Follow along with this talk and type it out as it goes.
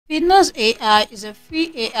Fitness AI is a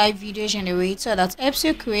free AI video generator that helps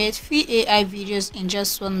you create free AI videos in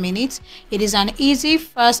just 1 minute. It is an easy,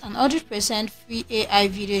 fast, and 100% free AI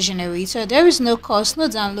video generator. There is no cost, no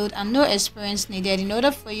download, and no experience needed in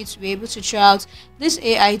order for you to be able to try out this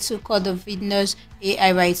AI tool called the Fitness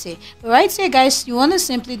AI right here. But right here, guys, you want to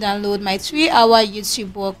simply download my 3-hour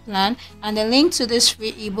YouTube work plan, and the link to this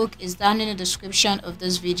free ebook is down in the description of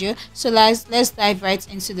this video. So let's dive right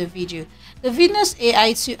into the video. The Venus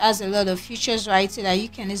AI 2 has a lot of features right here that you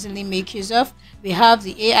can easily make use of. We have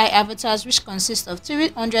the AI avatars, which consist of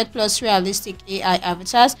 300 plus realistic AI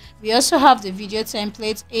avatars. We also have the video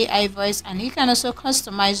templates, AI voice, and you can also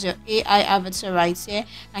customize your AI avatar right here.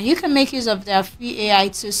 And you can make use of their free AI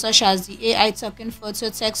tools such as the AI talking photo,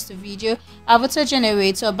 text to video, avatar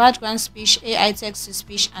generator, background speech, AI text to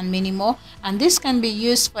speech, and many more. And this can be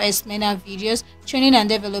used for explainer videos, training and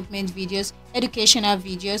development videos, educational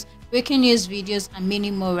videos, breaking news videos, and many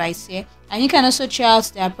more right here. And you can also check out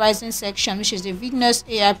their pricing section, which is the Venus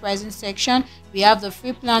AI pricing section. We have the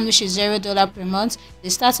free plan, which is $0 per month, the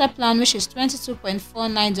starter plan, which is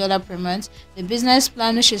 $22.49 per month, the business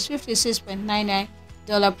plan, which is $56.99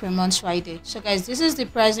 per month right there. So guys, this is the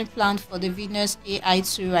pricing plan for the Venus AI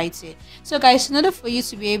 2 right here. So guys, in order for you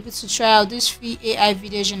to be able to try out this free AI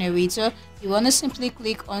video generator, you want to simply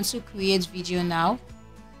click on to create video now.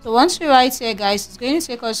 So once we right here, guys, it's going to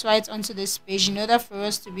take us right onto this page in order for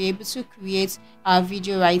us to be able to create our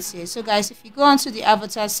video right here. So guys, if you go onto the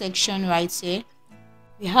avatar section right here,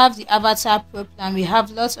 we have the avatar pro plan. We have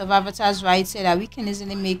lots of avatars right here that we can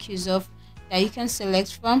easily make use of, that you can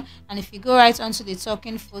select from. And if you go right onto the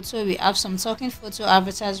talking photo, we have some talking photo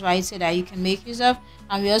avatars right here that you can make use of,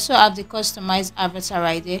 and we also have the customized avatar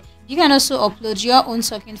right there. You can also upload your own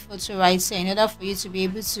talking photo right here in order for you to be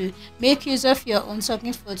able to make use of your own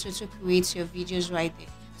talking photo to create your videos right there.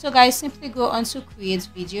 So guys, simply go on to create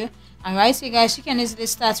video, and right here, guys, you can easily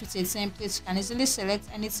start with a template. You can easily select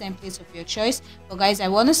any template of your choice, but guys, I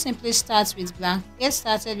want to simply start with blank. Get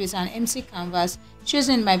started with an empty canvas,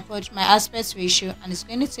 choosing my aspect ratio, and it's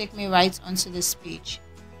going to take me right onto this page.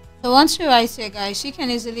 So once you're right here, guys, you can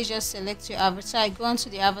easily just select your avatar. Go onto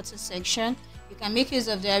the avatar section. You can make use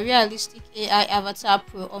of the realistic AI avatar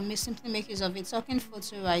pro, or may simply make use of a talking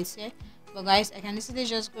photo right here. But guys, I can easily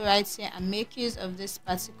just go right here and make use of this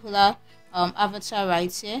particular avatar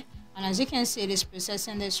right here. And as you can see, it is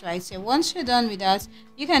processing this right here. Once you're done with that,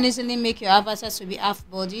 you can easily make your avatar to be half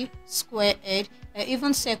body, square head,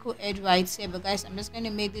 even circle head right here. But guys, I'm just going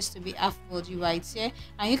to make this to be half body right here.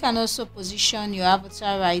 And you can also position your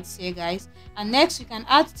avatar right here, guys. And next, you can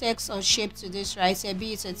add text or shape to this right here,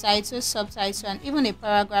 be it a title, subtitle, and even a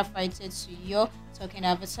paragraph right here to your talking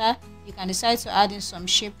avatar. You can decide to add in some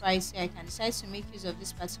shape right here. I can decide to make use of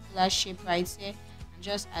this particular shape right here,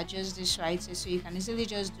 just adjust this right here, so you can easily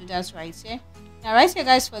just do that right here. Now right here,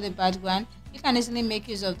 guys, for the background, you can easily make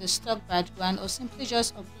use of the stock background, or simply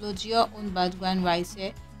just upload your own background right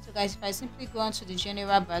here. So guys, if I simply go on to the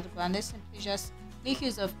general background, let's simply just make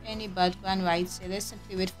use of any background right here. Let's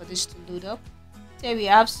simply wait for this to load up. Here we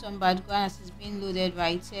have some background that is being loaded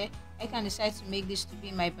right here. I can decide to make this to be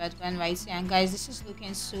my background right here, and guys, this is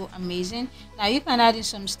looking so amazing. Now you can add in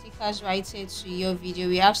some stickers right here to your video.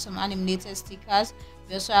 We have some animated stickers.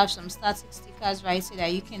 We also have some static stickers right here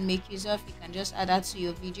that you can make use of. You can just add that to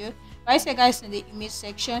your video right here, guys. In the image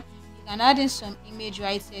section, you can add in some image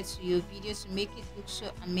right here to your video to make it look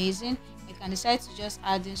so amazing. You can decide to just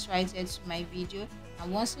add this right here to my video,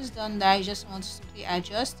 and once it's done that, you just want to simply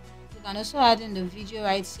adjust. You can also add in the video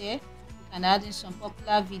right here. And add in some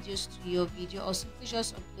popular videos to your video, or simply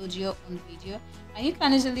just upload your own video. And you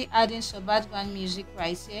can easily add in some background music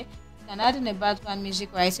right here. You can add in a background music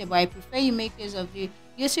right here, but I prefer you make use of the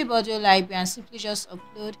YouTube audio library and simply just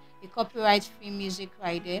upload a copyright free music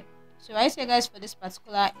right there. So right here, guys, for this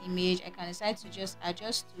particular image, I can decide to just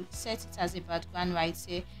adjust to set it as a background right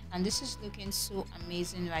here, and this is looking so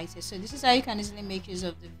amazing right here. So this is how you can easily make use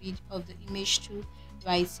of the image too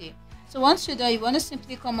right here. So once you're done, you want to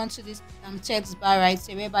simply come onto this text bar right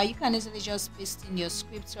here, whereby you can easily just paste in your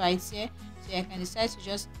script right here. So I can decide to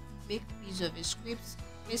just make use of a script,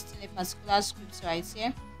 paste in a particular script right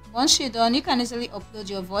here. Once you're done, you can easily upload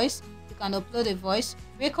your voice. You can upload a voice,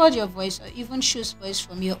 record your voice, or even choose voice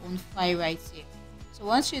from your own file right here. So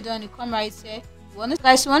once you're done, you come right here. You want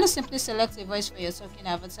to simply select a voice for your talking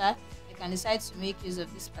avatar. You can decide to make use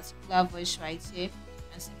of this particular voice right here,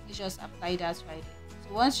 and simply just apply that right here.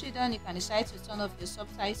 Once you're done, you can decide to turn off your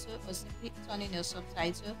subtitle, or simply turn in your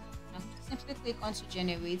subtitle, and simply click on to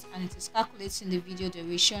generate, and it is calculating the video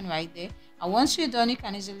duration right there. And once you're done, you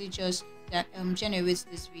can easily just that generates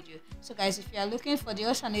this video. So guys, if you are looking for the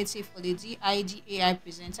alternative for the DID AI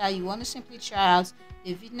presenter, you want to simply try out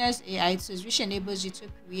the VIDIQ AI tools, which enables you to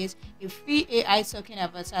create a free AI talking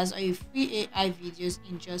avatars or a free AI videos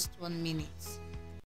in just 1 minute.